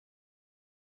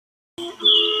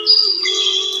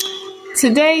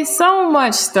Today, so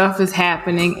much stuff is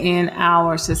happening in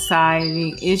our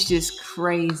society. It's just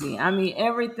crazy. I mean,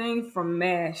 everything from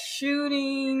mass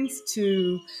shootings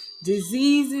to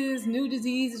diseases. New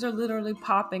diseases are literally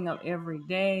popping up every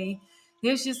day.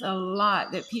 There's just a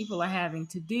lot that people are having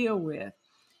to deal with.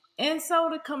 And so,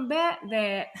 to combat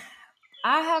that,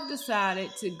 I have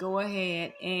decided to go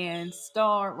ahead and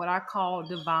start what I call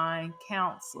divine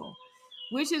counsel,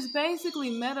 which is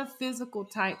basically metaphysical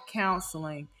type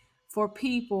counseling for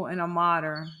people in a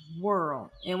modern world.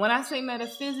 And when I say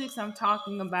metaphysics, I'm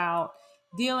talking about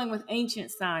dealing with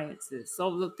ancient sciences.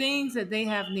 So the things that they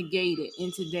have negated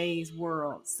in today's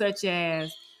world, such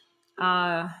as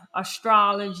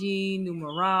astrology,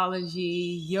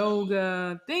 numerology,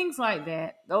 yoga, things like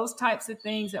that. Those types of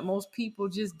things that most people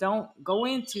just don't go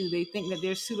into. They think that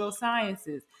they're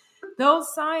pseudosciences.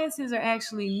 Those sciences are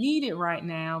actually needed right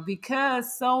now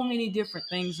because so many different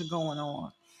things are going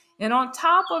on. And on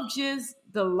top of just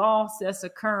the loss that's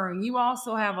occurring, you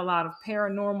also have a lot of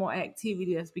paranormal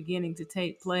activity that's beginning to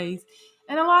take place.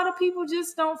 And a lot of people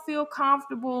just don't feel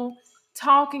comfortable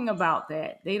talking about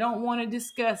that. They don't want to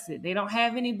discuss it. They don't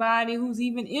have anybody who's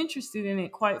even interested in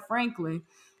it, quite frankly.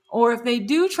 Or if they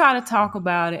do try to talk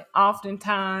about it,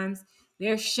 oftentimes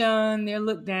they're shunned, they're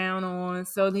looked down on.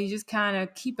 So they just kind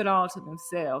of keep it all to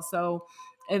themselves. So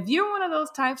if you're one of those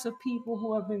types of people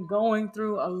who have been going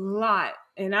through a lot,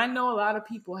 and I know a lot of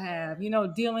people have,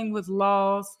 dealing with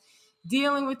loss,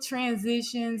 dealing with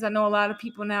transitions. I know a lot of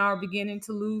people now are beginning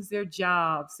to lose their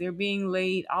jobs, they're being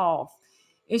laid off.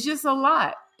 It's just a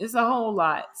lot. It's a whole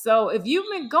lot. So if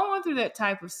you've been going through that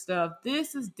type of stuff,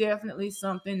 this is definitely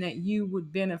something that you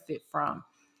would benefit from.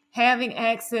 Having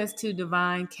access to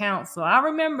divine counsel. I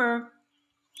remember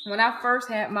when I first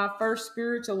had my first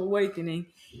spiritual awakening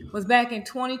was back in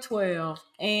 2012,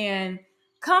 and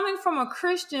coming from a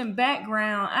Christian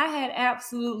background, I had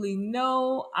absolutely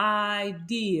no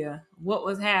idea what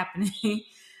was happening.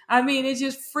 I mean, it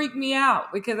just freaked me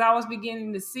out because I was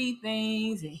beginning to see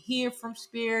things and hear from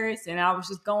spirits, and I was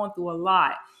just going through a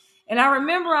lot. And I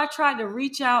remember I tried to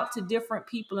reach out to different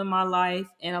people in my life,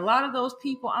 and a lot of those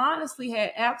people honestly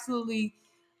had absolutely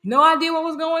no idea what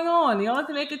was going on. The only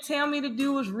thing they could tell me to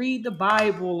do was read the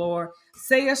Bible or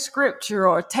say a scripture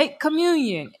or take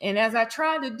communion. And as I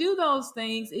tried to do those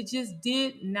things, it just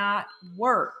did not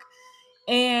work.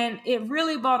 And it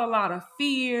really brought a lot of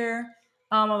fear.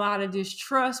 A lot of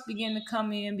distrust began to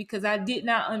come in because I did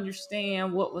not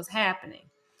understand what was happening.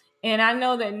 And I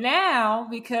know that now,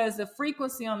 because the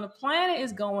frequency on the planet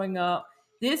is going up,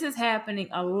 this is happening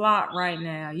a lot right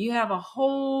now. You have a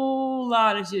whole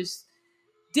lot of just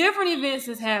different events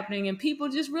is happening, and people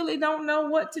just really don't know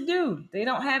what to do. They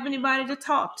don't have anybody to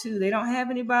talk to. They don't have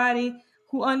anybody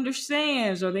who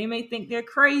understands, or they may think they're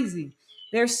crazy.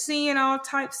 They're seeing all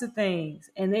types of things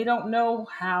and they don't know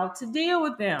how to deal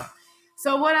with them.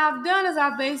 So what I've done is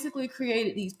I've basically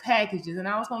created these packages, and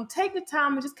I was going to take the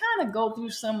time and just kind of go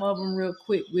through some of them real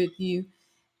quick with you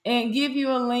and give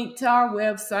you a link to our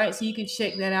website so you can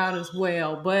check that out as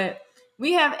well. But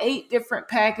we have 8 different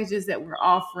packages that we're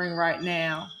offering right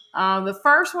now. The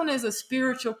first one is a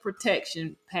spiritual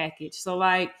protection package. So,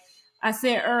 like I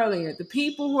said earlier, the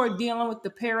people who are dealing with the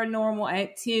paranormal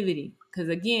activity, because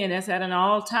again, that's at an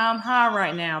all-time high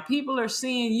right now. People are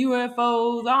seeing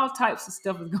UFOs, all types of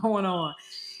stuff is going on,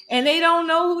 and they don't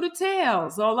know who to tell.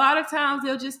 So a lot of times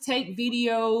they'll just take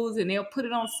videos and they'll put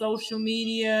it on social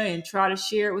media and try to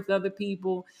share it with other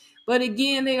people. But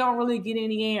again, they don't really get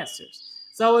any answers.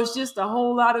 So it's just a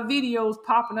whole lot of videos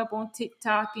popping up on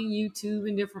TikTok and YouTube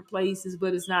and different places,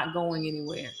 but it's not going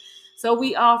anywhere. So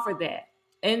we offer that.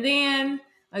 And then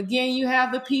again, you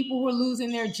have the people who are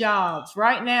losing their jobs.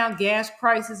 Right now, gas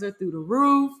prices are through the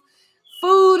roof.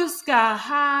 Food is sky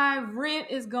high. Rent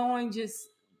is going just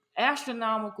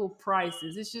astronomical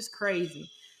prices. It's just crazy.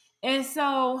 And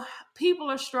so people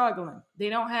are struggling. They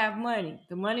don't have money.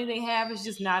 The money they have is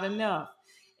just not enough.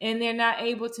 And they're not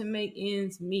able to make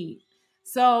ends meet.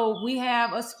 So we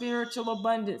have a spiritual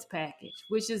abundance package,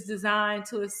 which is designed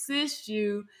to assist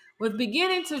you with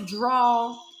beginning to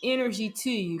draw energy to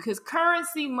you. Because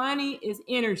currency, money is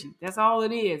energy. That's all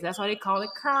it is. That's why they call it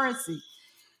currency.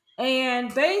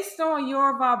 And based on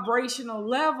your vibrational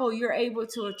level, you're able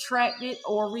to attract it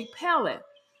or repel it.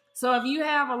 So if you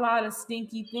have a lot of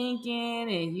stinky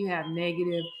thinking and you have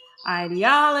negative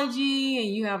ideology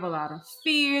and you have a lot of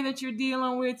fear that you're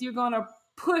dealing with, you're going to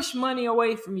push money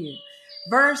away from you.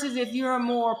 Versus if you're a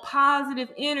more positive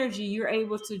energy, you're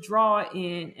able to draw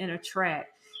in and attract.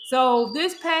 So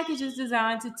this package is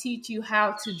designed to teach you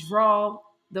how to draw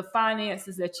the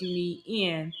finances that you need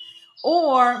in,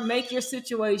 or make your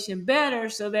situation better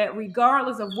so that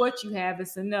regardless of what you have,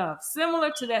 it's enough.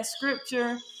 Similar to that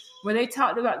scripture where they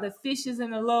talked about the fishes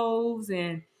and the loaves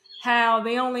and how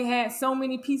they only had so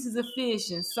many pieces of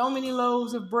fish and so many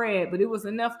loaves of bread, but it was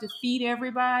enough to feed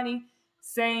everybody.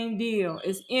 Same deal.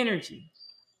 It's energy.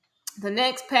 The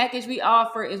next package we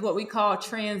offer is what we call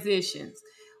transitions,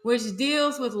 which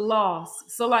deals with loss.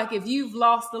 So, like if you've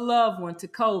lost a loved one to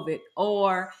COVID,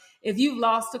 or if you've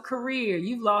lost a career,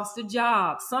 you've lost a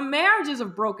job, some marriages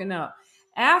have broken up.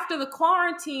 After the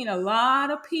quarantine, a lot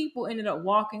of people ended up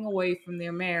walking away from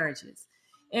their marriages.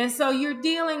 And so you're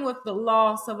dealing with the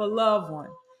loss of a loved one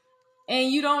and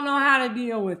you don't know how to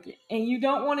deal with it, and you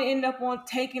don't want to end up on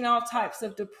taking all types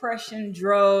of depression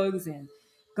drugs and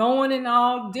going in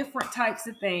all different types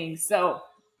of things. So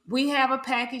we have a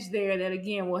package there that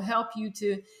again will help you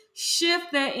to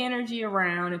shift that energy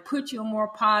around and put you in more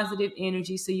positive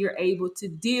energy so you're able to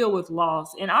deal with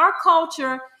loss. In our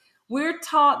culture, we're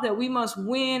taught that we must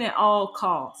win at all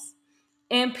costs.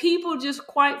 And people just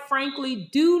quite frankly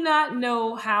do not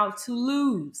know how to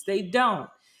lose. They don't.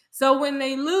 So when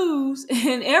they lose,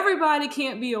 and everybody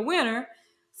can't be a winner,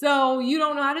 so you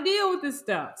don't know how to deal with this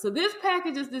stuff. So this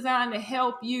package is designed to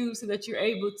help you so that you're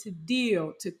able to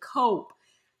deal, to cope,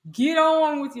 get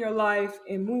on with your life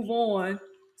and move on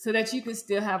so that you can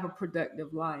still have a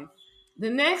productive life. The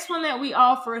next one that we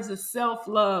offer is a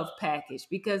self-love package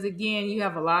because again, you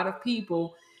have a lot of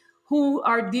people who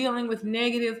are dealing with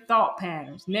negative thought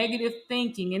patterns, negative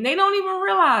thinking, and they don't even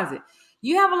realize it.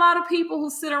 You have a lot of people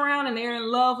who sit around and they're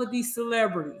in love with these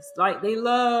celebrities. Like they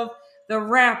love the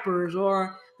rappers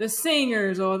or the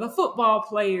singers or the football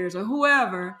players or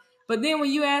whoever. But then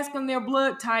when you ask them their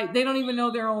blood type, they don't even know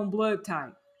their own blood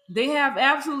type. They have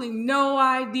absolutely no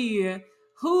idea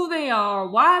who they are,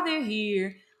 why they're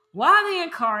here, why they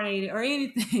incarnated, or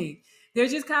anything. They're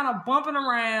just kind of bumping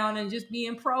around and just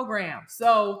being programmed.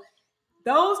 So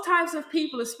those types of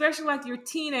people, especially like your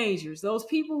teenagers, those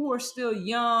people who are still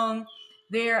young,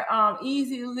 they're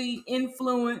easily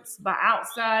influenced by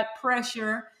outside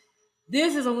pressure.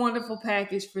 This is a wonderful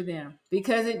package for them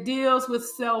because it deals with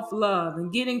self-love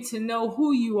and getting to know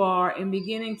who you are and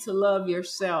beginning to love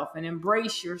yourself and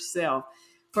embrace yourself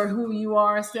for who you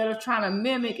are instead of trying to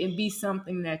mimic and be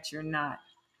something that you're not.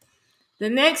 The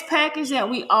next package that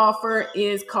we offer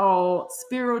is called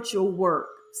spiritual work.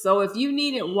 So if you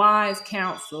needed wise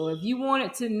counsel, if you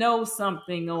wanted to know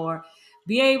something or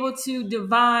be able to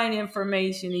divine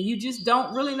information and you just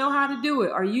don't really know how to do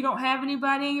it, or you don't have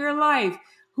anybody in your life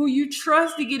who you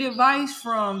trust to get advice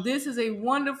from, this is a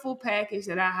wonderful package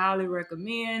that I highly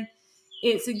recommend.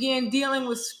 It's again dealing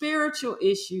with spiritual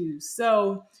issues.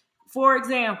 So, for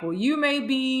example, you may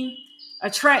be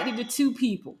attracted to two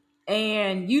people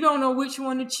and you don't know which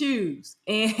one to choose,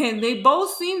 and they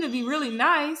both seem to be really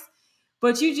nice,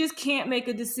 but you just can't make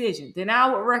a decision. Then I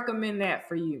would recommend that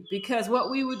for you because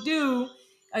what we would do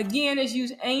again is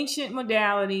use ancient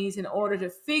modalities in order to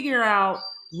figure out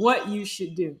what you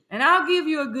should do. And I'll give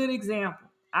you a good example.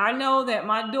 I know that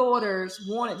my daughters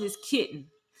wanted this kitten,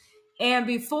 and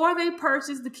before they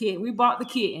purchased the kitten, we bought the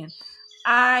kitten.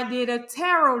 I did a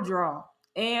tarot draw.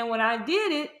 And when I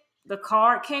did it, the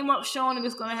card came up showing that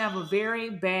it's going to have a very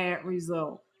bad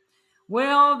result.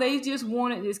 Well, they just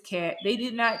wanted this cat. They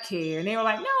did not care. And they were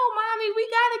like, no, mommy, we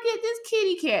got to get this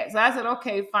kitty cat. So I said,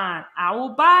 okay, fine. I will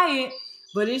buy it.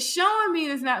 But it's showing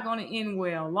me it's not going to end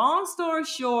well. Long story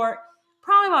short,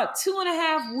 probably about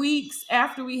 2.5 weeks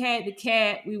after we had the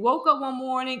cat, we woke up one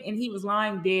morning and he was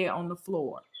lying dead on the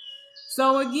floor.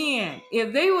 So again,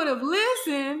 if they would have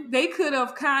listened, they could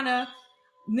have kind of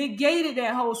negated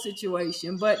that whole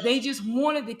situation, but they just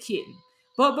wanted the kitten.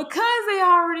 But because they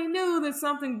already knew that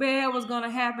something bad was going to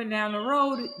happen down the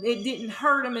road, it didn't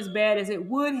hurt them as bad as it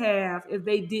would have if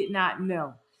they did not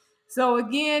know. So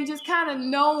again, just kind of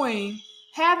knowing,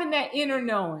 having that inner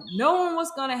knowing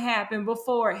what's going to happen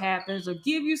before it happens, or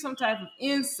give you some type of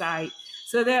insight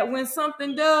so that when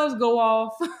something does go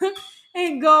off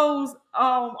and goes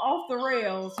off the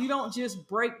rails, you don't just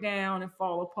break down and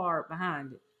fall apart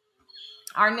behind it.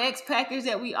 Our next package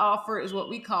that we offer is what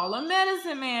we call a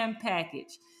medicine man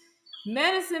package.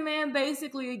 Medicine man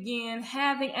basically, again,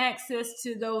 having access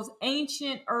to those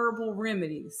ancient herbal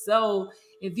remedies. So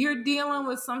if you're dealing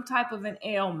with some type of an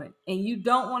ailment and you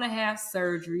don't want to have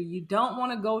surgery, you don't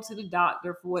want to go to the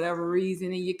doctor for whatever reason,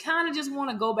 and you kind of just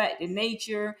want to go back to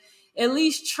nature, at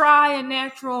least try a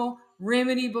natural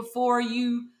remedy before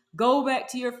you go back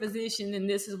to your physician, then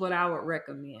this is what I would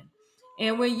recommend.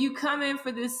 And when you come in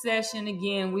for this session,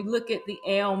 again, we look at the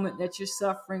ailment that you're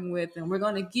suffering with, and we're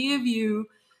going to give you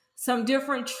some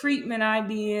different treatment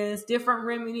ideas, different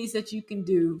remedies that you can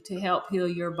do to help heal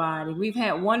your body. We've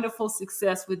had wonderful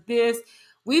success with this.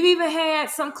 We've even had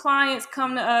some clients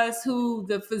come to us who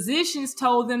the physicians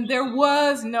told them there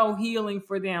was no healing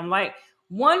for them. Like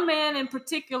one man in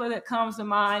particular that comes to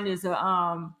mind is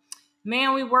a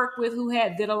man we work with who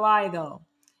had vitiligo.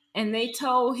 And they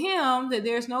told him that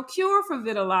there's no cure for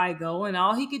vitiligo and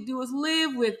all he could do is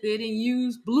live with it and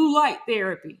use blue light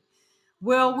therapy.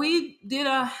 Well, we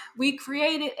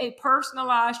created a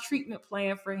personalized treatment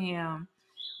plan for him.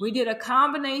 We did a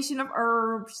combination of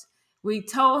herbs. We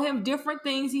told him different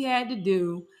things he had to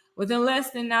do. Within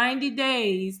less than 90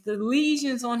 days, the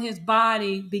lesions on his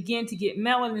body began to get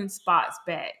melanin spots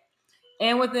back.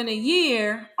 And within a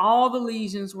year, all the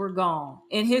lesions were gone.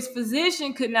 And his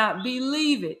physician could not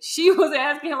believe it. She was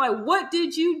asking him, like, what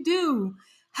did you do?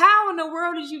 How in the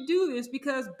world did you do this?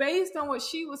 Because based on what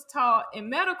she was taught in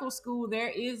medical school, there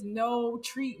is no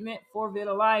treatment for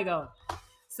vitiligo.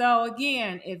 So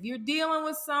again, if you're dealing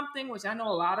with something, which I know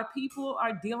a lot of people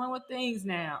are dealing with things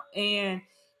now, and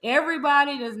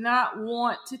everybody does not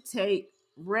want to take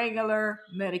regular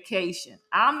medication.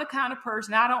 I'm the kind of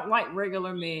person, I don't like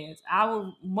regular meds. I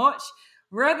would much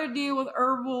rather deal with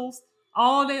herbals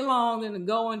all day long than to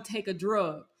go and take a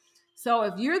drug. So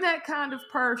if you're that kind of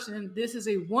person, this is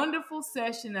a wonderful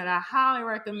session that I highly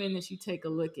recommend that you take a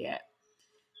look at.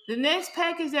 The next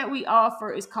package that we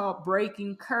offer is called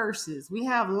Breaking Curses. We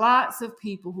have lots of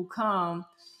people who come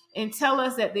and tell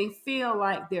us that they feel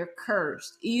like they're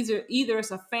cursed. Either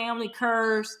it's a family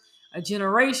curse, a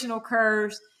generational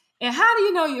curse. And how do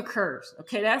you know you're cursed?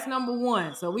 Okay, that's number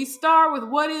one. So we start with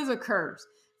what is a curse?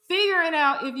 Figuring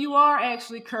out if you are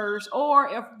actually cursed or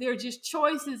if they're just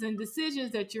choices and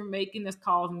decisions that you're making that's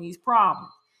causing these problems.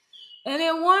 And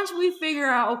then once we figure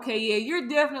out, okay, yeah, you're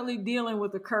definitely dealing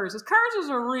with the curses. Curses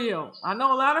are real. I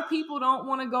know a lot of people don't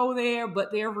want to go there, but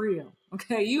they're real.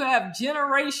 Okay, you have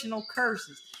generational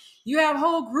curses. You have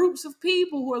whole groups of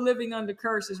people who are living under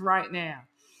curses right now,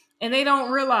 and they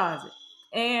don't realize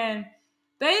it. And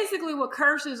basically what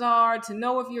curses are, to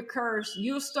know if you're cursed,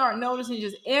 you'll start noticing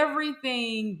just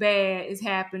everything bad is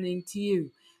happening to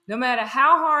you. No matter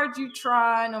how hard you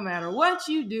try, no matter what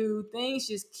you do, things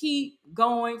just keep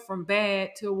going from bad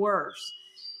to worse.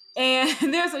 And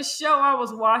there's a show I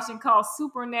was watching called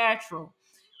Supernatural,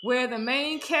 where the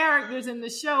main characters in the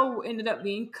show ended up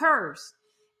being cursed.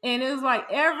 And it was like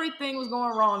everything was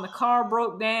going wrong. The car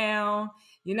broke down,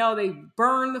 they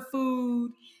burned the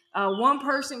food. One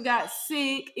person got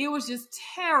sick. It was just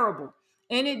terrible.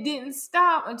 And it didn't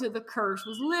stop until the curse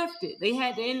was lifted. They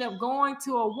had to end up going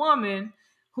to a woman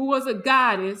who was a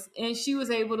goddess, and she was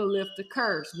able to lift the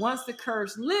curse. Once the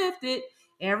curse lifted,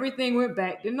 everything went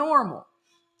back to normal.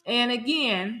 And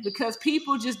again, because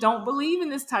people just don't believe in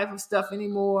this type of stuff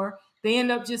anymore, they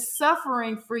end up just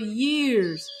suffering for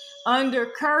years under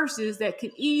curses that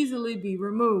could easily be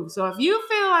removed. So if you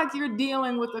feel like you're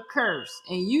dealing with a curse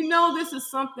and you know this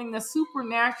is something that's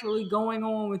supernaturally going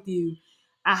on with you,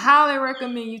 I highly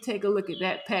recommend you take a look at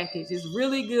that package. It's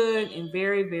really good and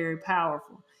very, very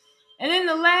powerful. And then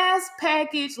the last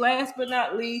package, last but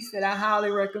not least, that I highly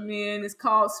recommend is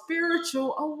called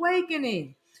Spiritual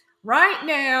Awakening. Right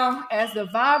now, as the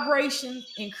vibration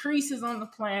increases on the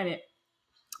planet,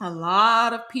 a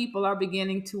lot of people are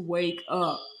beginning to wake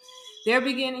up. They're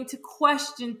beginning to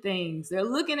question things. They're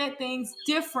looking at things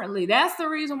differently. That's the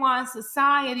reason why in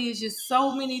society is just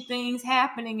so many things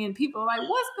happening and people are like,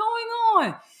 what's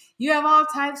going on? You have all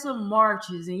types of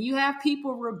marches and you have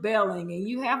people rebelling and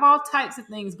you have all types of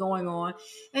things going on.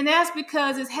 And that's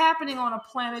because it's happening on a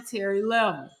planetary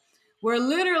level where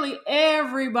literally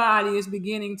everybody is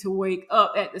beginning to wake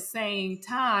up at the same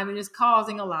time and it's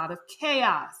causing a lot of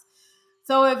chaos.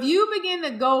 So if you begin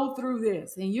to go through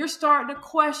this and you're starting to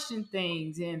question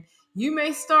things and you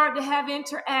may start to have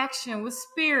interaction with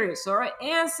spirits or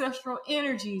ancestral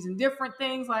energies and different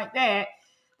things like that,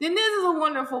 then this is a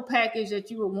wonderful package that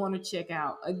you would want to check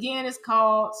out. Again, it's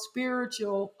called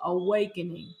Spiritual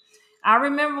Awakening. I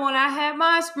remember when I had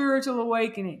my spiritual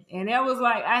awakening, and that was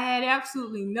like I had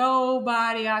absolutely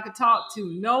nobody I could talk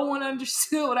to. No one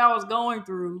understood what I was going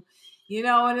through.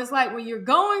 And it's like when you're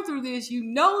going through this, you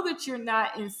know that you're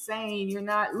not insane, you're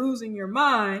not losing your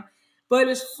mind, but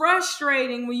it's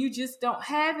frustrating when you just don't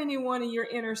have anyone in your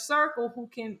inner circle who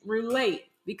can relate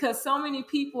because so many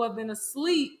people have been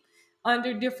asleep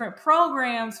under different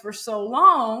programs for so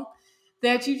long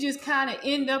that you just kind of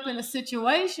end up in a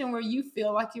situation where you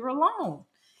feel like you're alone.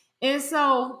 And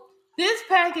so this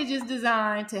package is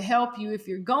designed to help you if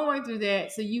you're going through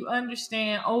that so you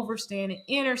understand, overstand,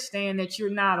 and understand that you're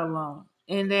not alone.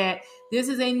 and that this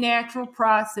is a natural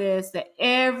process that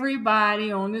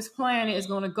everybody on this planet is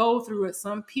going to go through at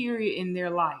some period in their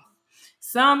life.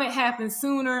 Some it happens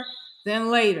sooner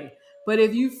than later. But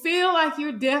if you feel like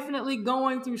you're definitely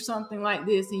going through something like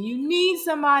this and you need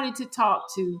somebody to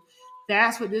talk to,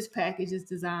 that's what this package is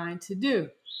designed to do.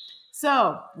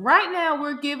 So right now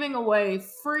we're giving away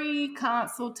free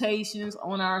consultations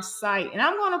on our site. And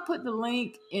I'm going to put the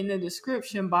link in the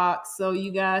description box so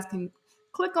you guys can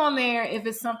click on there if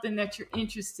it's something that you're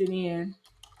interested in.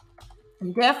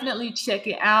 And definitely check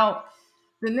it out.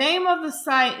 The name of the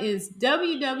site is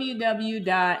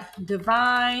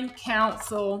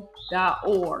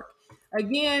www.divinecounsel.org.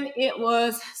 Again, it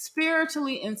was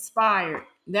spiritually inspired.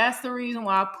 That's the reason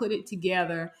why I put it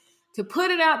together, to put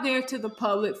it out there to the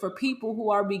public for people who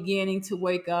are beginning to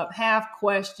wake up, have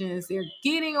questions. They're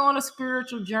getting on a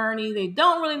spiritual journey. They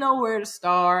don't really know where to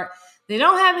start. They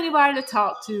don't have anybody to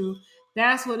talk to.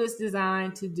 That's what it's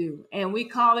designed to do. And we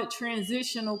call it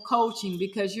transitional coaching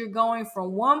because you're going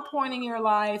from one point in your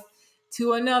life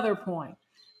to another point.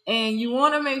 And you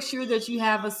want to make sure that you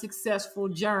have a successful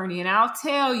journey. And I'll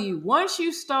tell you, once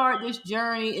you start this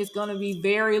journey, it's going to be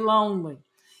very lonely.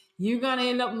 You're going to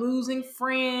end up losing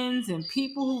friends and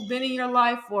people who've been in your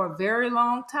life for a very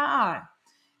long time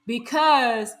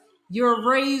because you're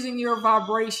raising your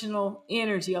vibrational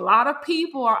energy. A lot of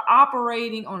people are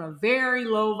operating on a very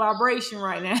low vibration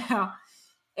right now.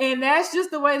 And that's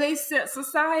just the way they set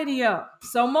society up.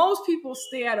 So most people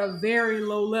stay at a very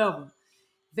low level.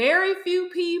 Very few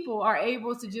people are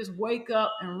able to just wake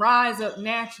up and rise up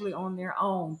naturally on their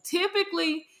own.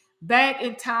 Typically, back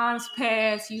in times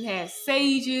past, you had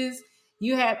sages,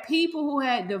 you had people who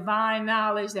had divine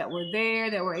knowledge that were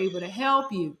there, that were able to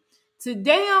help you.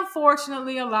 Today,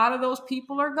 unfortunately, a lot of those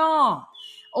people are gone,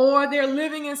 or they're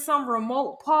living in some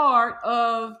remote part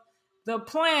of the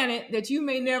planet that you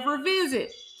may never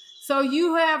visit. So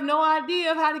you have no idea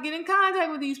of how to get in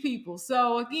contact with these people.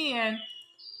 So again,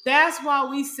 that's why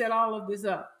we set all of this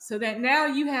up, so that now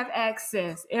you have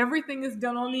access. Everything is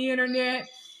done on the internet.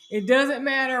 It doesn't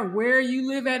matter where you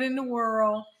live at in the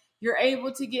world. You're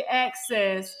able to get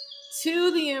access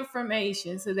to the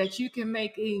information so that you can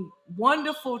make a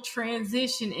wonderful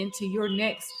transition into your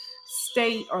next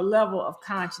state or level of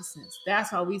consciousness. That's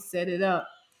how we set it up.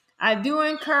 I do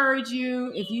encourage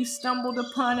you, if you stumbled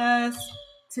upon us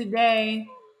today,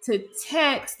 to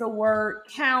text the word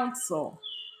counsel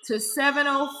to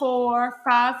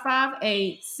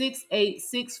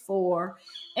 704-558-6864,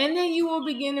 and then you will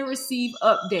begin to receive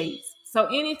updates. So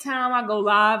anytime I go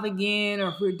live again, or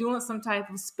if we're doing some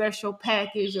type of special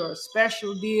package or a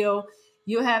special deal,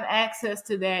 you'll have access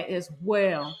to that as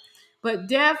well. But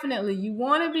definitely, you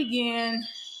want to begin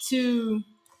to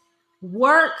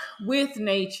work with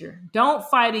nature. Don't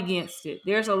fight against it.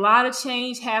 There's a lot of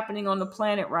change happening on the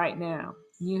planet right now.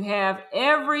 You have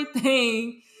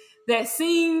everything that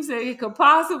seems that it could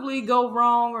possibly go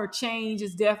wrong or change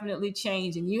is definitely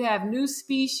changing. You have new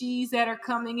species that are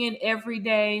coming in every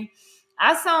day.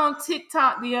 I saw on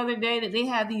TikTok the other day that they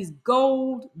have these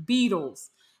gold beetles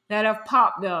that have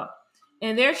popped up.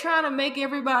 And they're trying to make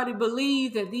everybody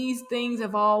believe that these things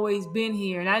have always been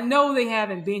here. And I know they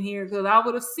haven't been here because I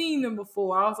would have seen them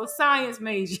before. I was a science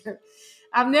major.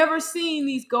 I've never seen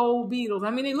these gold beetles.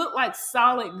 I mean, they look like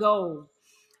solid gold.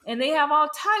 And they have all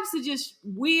types of just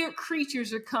weird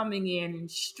creatures are coming in, and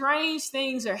strange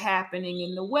things are happening,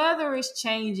 and the weather is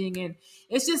changing, and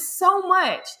it's just so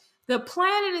much. The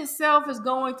planet itself is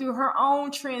going through her own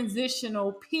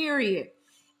transitional period.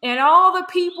 And all the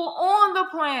people on the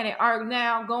planet are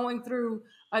now going through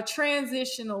a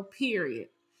transitional period.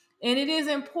 And it is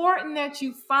important that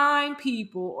you find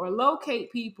people or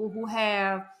locate people who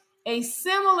have a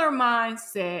similar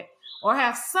mindset or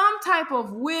have some type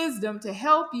of wisdom to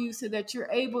help you so that you're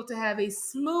able to have a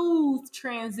smooth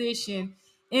transition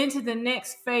into the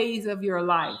next phase of your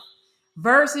life,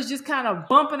 versus just kind of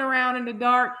bumping around in the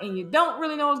dark and you don't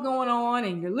really know what's going on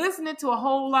and you're listening to a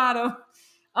whole lot of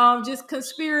just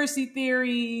conspiracy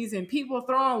theories and people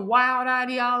throwing wild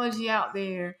ideology out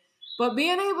there. But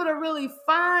being able to really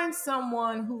find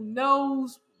someone who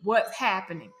knows what's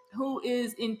happening, who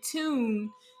is in tune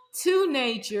to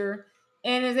nature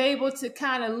and is able to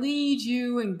kind of lead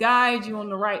you and guide you on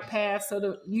the right path so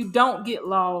that you don't get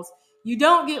lost, you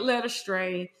don't get led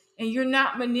astray, and you're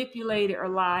not manipulated or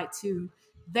lied to.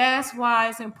 That's why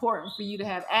it's important for you to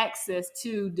have access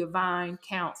to divine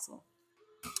counsel.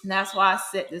 And that's why I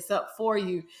set this up for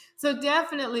you. So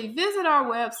definitely visit our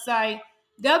website,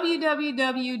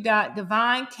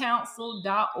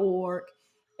 www.divinecounsel.org,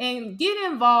 and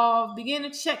get involved, begin to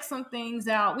check some things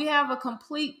out. We have a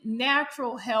complete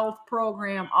natural health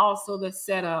program also that's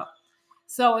set up.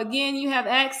 So again, you have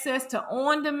access to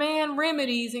on-demand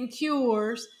remedies and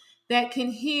cures that can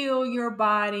heal your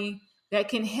body, that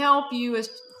can help you as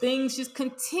things just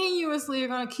continuously are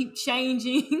going to keep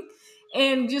changing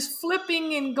and just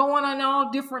flipping and going in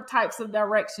all different types of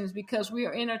directions because we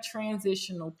are in a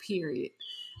transitional period.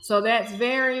 So that's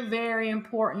very, very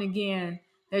important again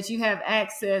that you have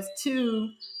access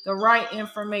to the right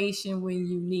information when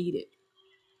you need it.